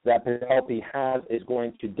that Penelope has is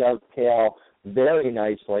going to dovetail very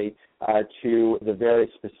nicely to the very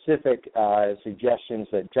specific suggestions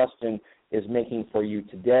that Justin is making for you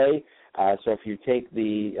today. So if you take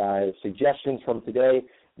the suggestions from today,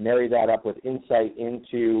 marry that up with insight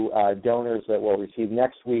into donors that we'll receive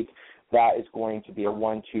next week, that is going to be a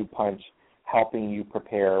 1-2 punch helping you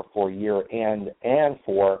prepare for year-end and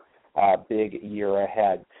for big year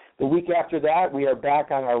ahead. The week after that, we are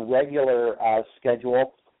back on our regular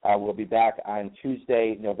schedule. We'll be back on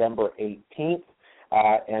Tuesday, November 18th.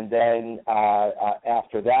 And then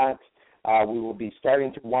after that, we will be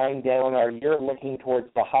starting to wind down our year, looking towards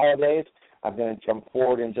the holidays. I'm going to jump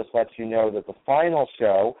forward and just let you know that the final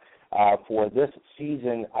show for this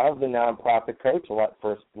season of the Nonprofit Coach, the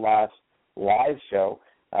first last live show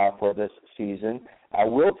for this season,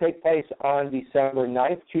 will take place on December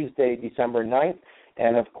 9th, Tuesday, December 9th.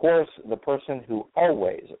 And, of course, the person who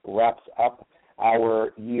always wraps up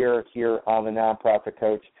our year here on the Nonprofit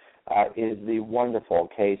Coach is the wonderful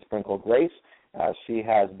Kay Sprinkle Grace. She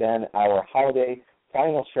has been our holiday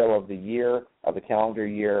final show of the year, of the calendar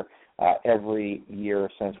year, every year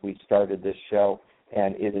since we started this show,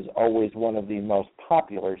 and it is always one of the most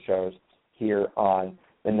popular shows here on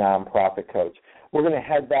the Nonprofit Coach. We're going to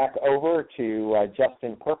head back over to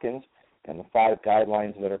Justin Perkins and the 5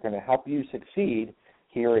 guidelines that are going to help you succeed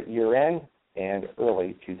here at year-end and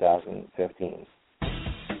early 2015.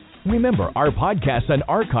 Remember, our podcasts and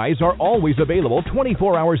archives are always available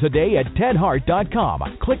 24 hours a day at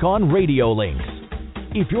tedhart.com. Click on radio links.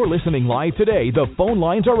 If you're listening live today, the phone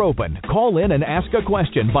lines are open. Call in and ask a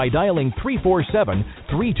question by dialing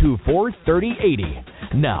 347-324-3080.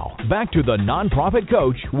 Now, back to the Nonprofit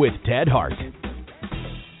Coach with Ted Hart.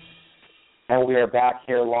 And we are back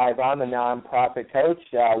here live on the Nonprofit Coach.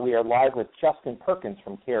 We are live with Justin Perkins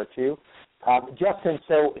from Care2. Justin,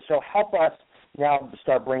 so help us now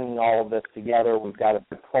start bringing all of this together. We've got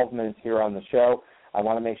about 12 minutes here on the show. I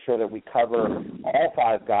want to make sure that we cover all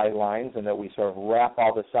 5 guidelines and that we sort of wrap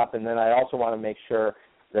all this up. And then I also want to make sure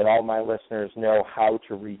that all my listeners know how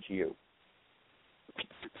to reach you.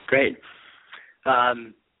 Great.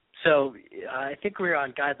 So I think we're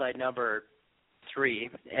on guideline number 3,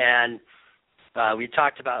 and we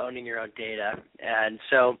talked about owning your own data. And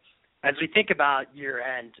so as we think about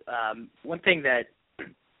year-end, one thing that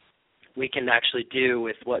we can actually do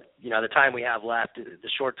with the time we have left, the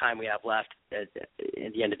short time we have left at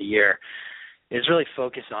the end of the year, is really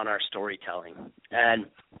focus on our storytelling. And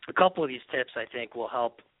a couple of these tips, I think, will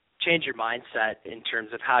help change your mindset in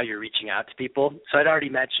terms of how you're reaching out to people. So I'd already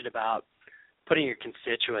mentioned about putting your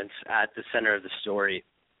constituents at the center of the story,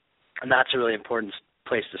 and that's a really important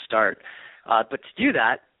place to start. But to do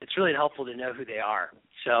that, it's really helpful to know who they are.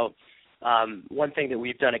 So one thing that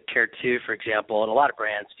we've done at Care2, for example, and a lot of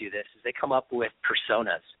brands do this, is they come up with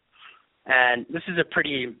personas. And this is a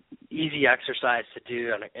pretty easy exercise to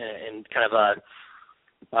do in kind of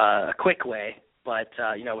a quick way, but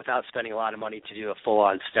without spending a lot of money to do a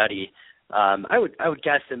full-on study. I would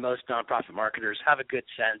guess that most nonprofit marketers have a good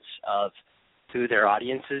sense of who their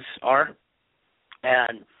audiences are.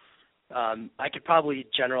 And I could probably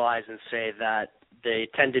generalize and say that they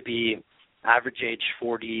tend to be average age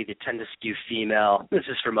 40. They tend to skew female. This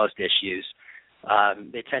is for most issues.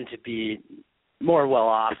 They tend to be more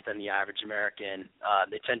well-off than the average American.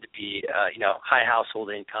 They tend to be, high household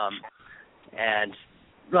income and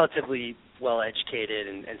relatively well-educated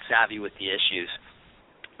and savvy with the issues.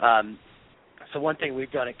 So one thing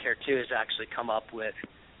we've done at Care2 is actually come up with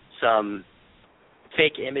some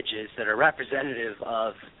fake images that are representative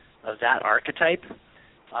of that archetype.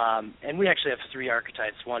 And we actually have 3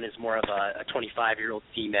 archetypes. One is more of a 25-year-old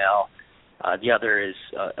female. The other is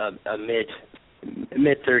a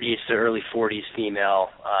mid-30s to early 40s female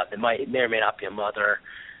that may or may not be a mother.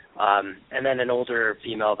 And then an older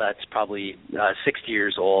female that's probably 60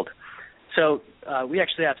 years old. So we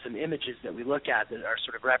actually have some images that we look at that are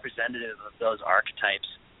sort of representative of those archetypes.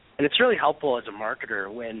 And it's really helpful as a marketer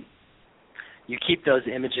when you keep those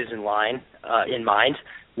images in mind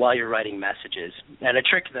while you're writing messages. And a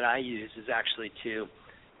trick that I use is actually to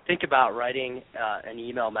think about writing an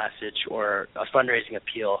email message or a fundraising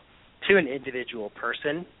appeal to an individual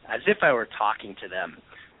person as if I were talking to them.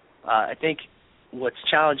 I think what's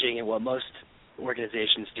challenging and what most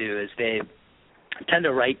organizations do is they tend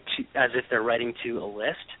to write as if they're writing to a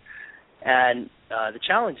list. And the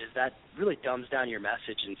challenge is that really dumbs down your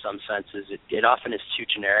message in some senses. It often is too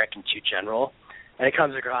generic and too general, and it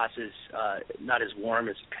comes across as not as warm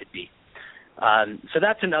as it could be. So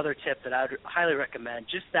that's another tip that I would highly recommend.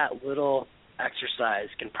 Just that little exercise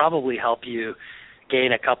can probably help you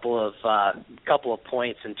gain a couple of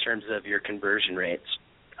points in terms of your conversion rates.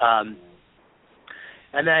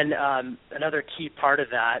 And then another key part of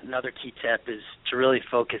that, another key tip is to really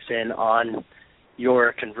focus in on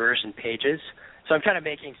your conversion pages. So I'm kind of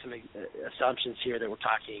making some assumptions here that we're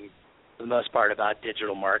talking for the most part about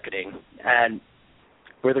digital marketing. And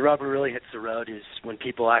where the rubber really hits the road is when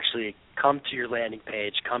people actually come to your landing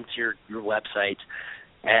page, come to your website,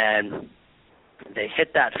 and they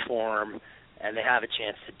hit that form and they have a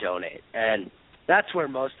chance to donate. And that's where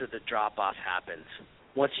most of the drop-off happens.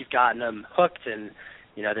 Once you've gotten them hooked and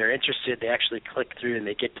they're interested, they actually click through and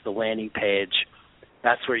they get to the landing page.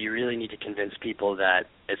 That's where you really need to convince people that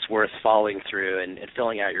it's worth following through and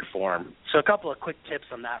filling out your form. So a couple of quick tips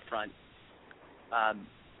on that front.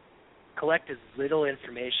 Collect as little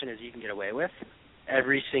information as you can get away with.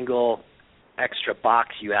 Every single extra box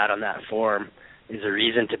you add on that form is a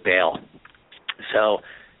reason to bail. So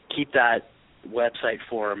keep that website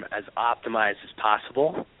form as optimized as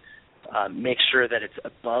possible. Make sure that it's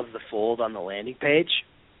above the fold on the landing page.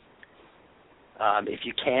 If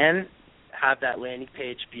you can, have that landing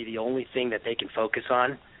page be the only thing that they can focus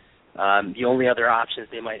on. The only other options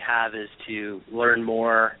they might have is to learn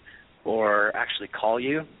more or actually call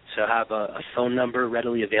you. So have a phone number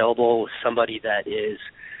readily available with somebody that is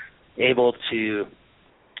able to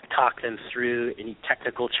talk them through any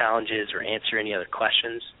technical challenges or answer any other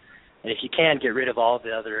questions. And if you can, get rid of all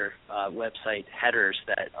the other website headers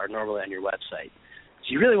that are normally on your website. So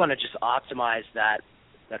you really want to just optimize that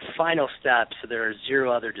final step so there are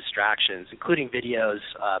zero other distractions, including videos.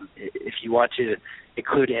 If you want to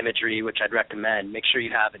include imagery, which I'd recommend, make sure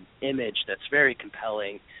you have an image that's very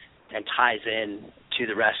compelling and ties in to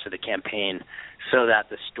the rest of the campaign so that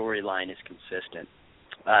the storyline is consistent.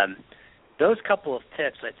 Those couple of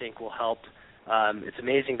tips, I think, will help. It's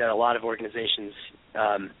amazing that a lot of organizations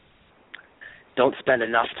don't spend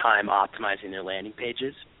enough time optimizing their landing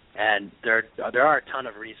pages, and there are a ton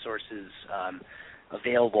of resources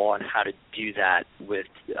available on how to do that with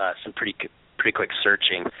some pretty quick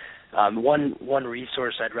searching. One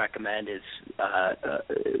resource I'd recommend is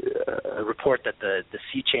a report that the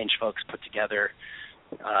Sea Change folks put together,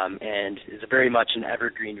 and is very much an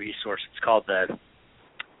evergreen resource. It's called the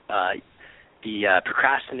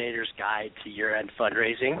Procrastinator's Guide to Year-End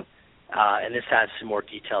Fundraising, and this has some more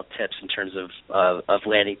detailed tips in terms of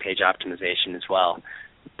landing page optimization as well.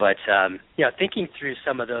 But thinking through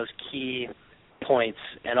some of those key points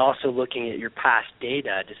and also looking at your past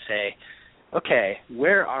data to say, okay,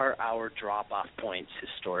 where are our drop-off points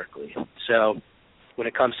historically? So when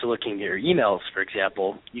it comes to looking at your emails, for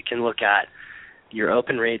example, you can look at your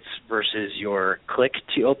open rates versus your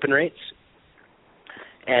click-to-open rates.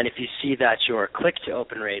 And if you see that your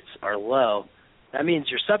click-to-open rates are low, that means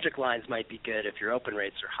your subject lines might be good if your open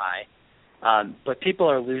rates are high. But people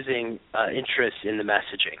are losing interest in the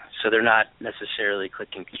messaging, so they're not necessarily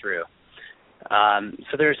clicking through.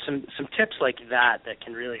 So there's some tips like that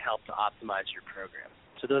can really help to optimize your program.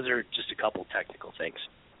 So those are just a couple technical things.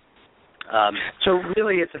 So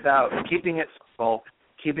really it's about keeping it simple,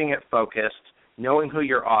 keeping it focused, knowing who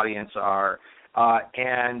your audience are,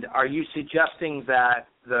 and are you suggesting that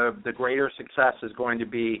the greater success is going to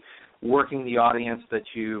be working the audience that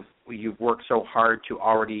you've worked so hard to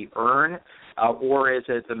already earn, or is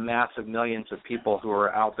it the massive millions of people who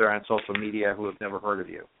are out there on social media who have never heard of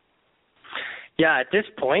you? Yeah, at this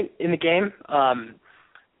point in the game,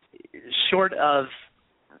 short of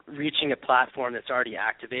reaching a platform that's already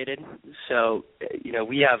activated, so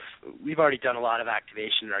we've already done a lot of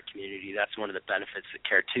activation in our community. That's one of the benefits that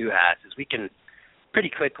Care2 has, is we can pretty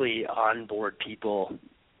quickly onboard people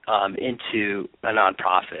into a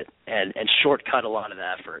nonprofit and shortcut a lot of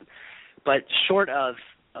the effort. But short of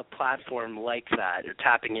a platform like that, or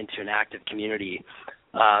tapping into an active community,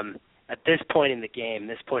 at this point in the game,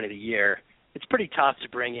 this point of the year, it's pretty tough to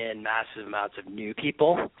bring in massive amounts of new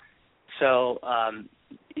people. So,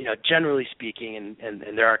 generally speaking,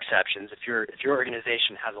 and there are exceptions, if your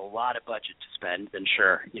organization has a lot of budget to spend, then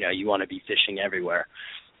sure, you want to be fishing everywhere.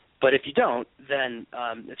 But if you don't, then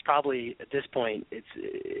it's probably, at this point,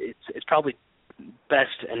 it's probably best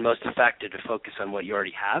and most effective to focus on what you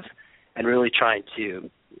already have and really trying to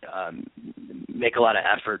make a lot of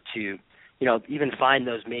effort to, even find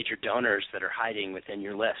those major donors that are hiding within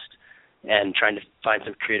your list and trying to find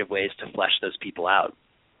some creative ways to flesh those people out.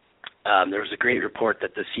 There was a great report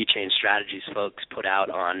that the Sea Change Strategies folks put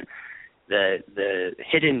out on the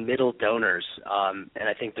hidden middle donors, and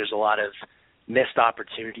I think there's a lot of missed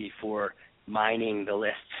opportunity for mining the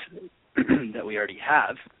lists that we already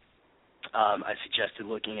have. I suggested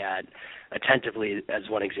looking at attentively as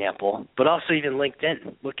one example, but also even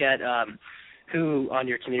LinkedIn. Look at who on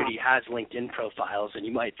your community has LinkedIn profiles, and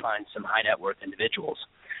you might find some high net worth individuals.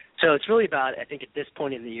 So it's really about, I think at this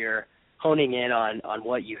point in the year, honing in on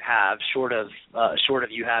what you have, short of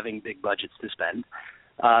you having big budgets to spend,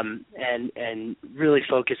 and really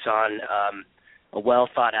focus on a well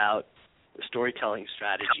thought out storytelling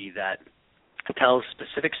strategy that tells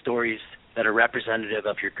specific stories that are representative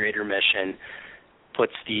of your greater mission,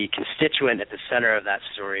 puts the constituent at the center of that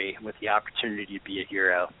story with the opportunity to be a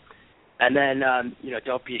hero. And then,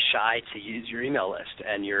 don't be shy to use your email list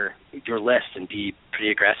and your list and be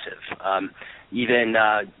pretty aggressive. Even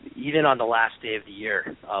on the last day of the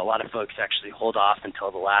year, a lot of folks actually hold off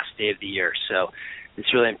until the last day of the year. So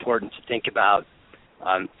it's really important to think about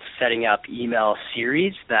setting up email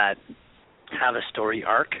series that have a story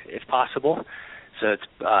arc, if possible. So it's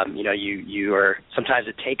you are, sometimes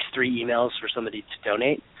it takes 3 emails for somebody to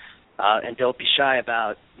donate. And don't be shy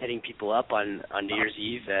about hitting people up on New Year's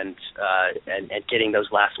Eve and getting those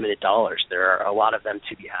last-minute dollars. There are a lot of them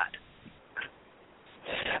to be had.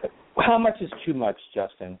 How much is too much,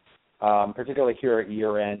 Justin? Particularly here at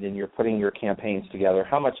year-end and you're putting your campaigns together,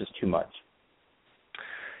 how much is too much?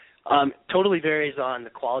 Totally varies on the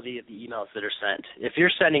quality of the emails that are sent. If you're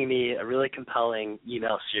sending me a really compelling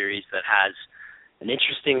email series that has an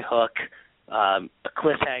interesting hook, a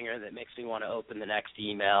cliffhanger that makes me want to open the next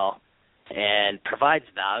email, and provides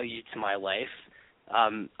value to my life,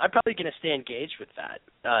 I'm probably going to stay engaged with that.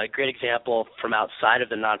 A great example from outside of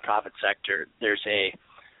the nonprofit sector, there's a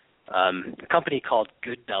company called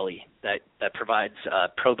Good Belly that provides a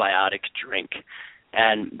probiotic drink.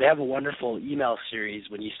 And they have a wonderful email series.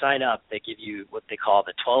 When you sign up, they give you what they call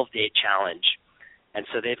the 12-day challenge. And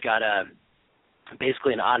so they've got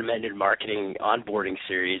basically an automated marketing onboarding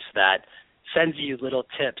series that sends you little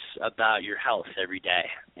tips about your health every day.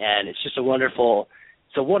 And it's just a wonderful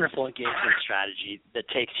engagement strategy that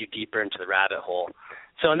takes you deeper into the rabbit hole.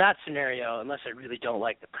 So in that scenario, unless I really don't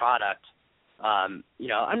like the product, I'm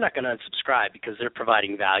not going to unsubscribe because they're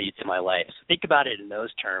providing value to my life. So think about it in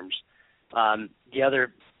those terms. The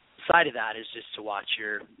other side of that is just to watch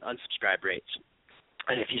your unsubscribe rates.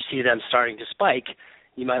 And if you see them starting to spike,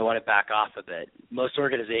 you might want to back off a bit. Most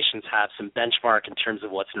organizations have some benchmark in terms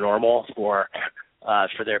of what's normal for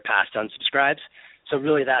their past unsubscribes. So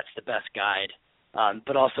really that's the best guide.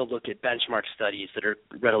 But also look at benchmark studies that are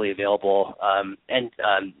readily available. And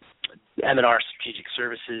M&R Strategic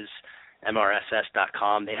Services,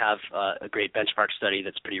 MRSS.com, they have a great benchmark study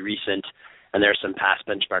that's pretty recent. And there are some past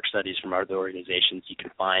benchmark studies from other organizations you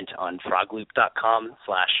can find on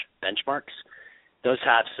frogloop.com/benchmarks. Those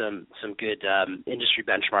have some good industry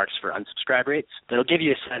benchmarks for unsubscribe rates. That'll give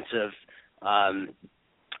you a sense of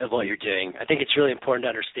what you're doing. I think it's really important to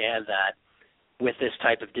understand that with this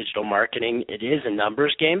type of digital marketing, it is a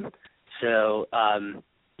numbers game. So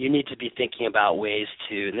you need to be thinking about ways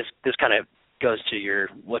to, and this kind of goes to your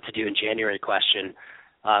what to do in January question.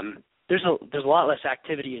 There's a lot less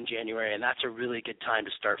activity in January, and that's a really good time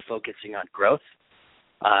to start focusing on growth.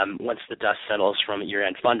 Once the dust settles from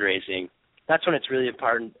year-end fundraising, that's when it's really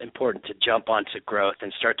important to jump onto growth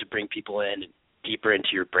and start to bring people in deeper into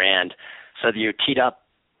your brand so that you're teed up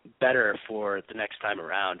better for the next time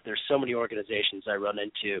around. There's so many organizations I run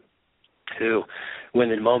into who, when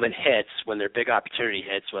the moment hits, when their big opportunity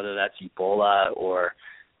hits, whether that's Ebola or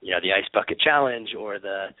the Ice Bucket Challenge or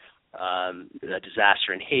the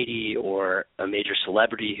disaster in Haiti or a major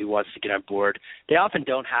celebrity who wants to get on board, they often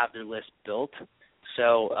don't have their list built.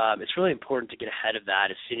 So it's really important to get ahead of that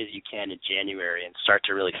as soon as you can in January and start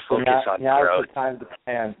to really focus on growth. Now's the time to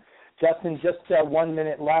plan. Justin, just 1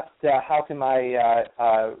 minute left. How can my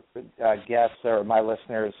guests or my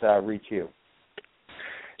listeners reach you?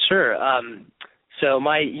 Sure. So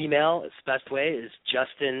my email, the best way, is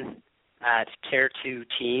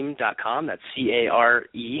justin@care2team.com. That's CARE,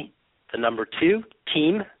 the number 2,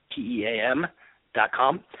 team,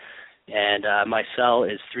 TEAM.com. And my cell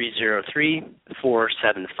is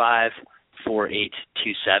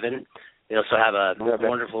 303-475-4827. They also have a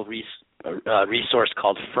wonderful resource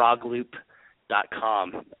called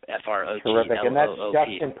frogloop.com, FROGLOOP. Terrific. And that's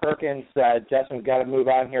Justin Perkins. Justin, we've got to move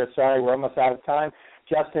on here. Sorry, we're almost out of time.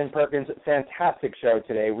 Justin Perkins, fantastic show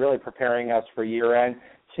today, really preparing us for year-end.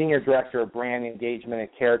 Senior Director of Brand Engagement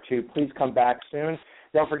at Care2. Please come back soon.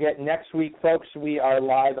 Don't forget, next week, folks, we are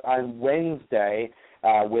live on Wednesday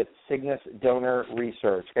with Cygnus Donor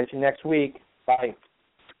Research. Catch you next week. Bye.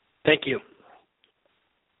 Thank you.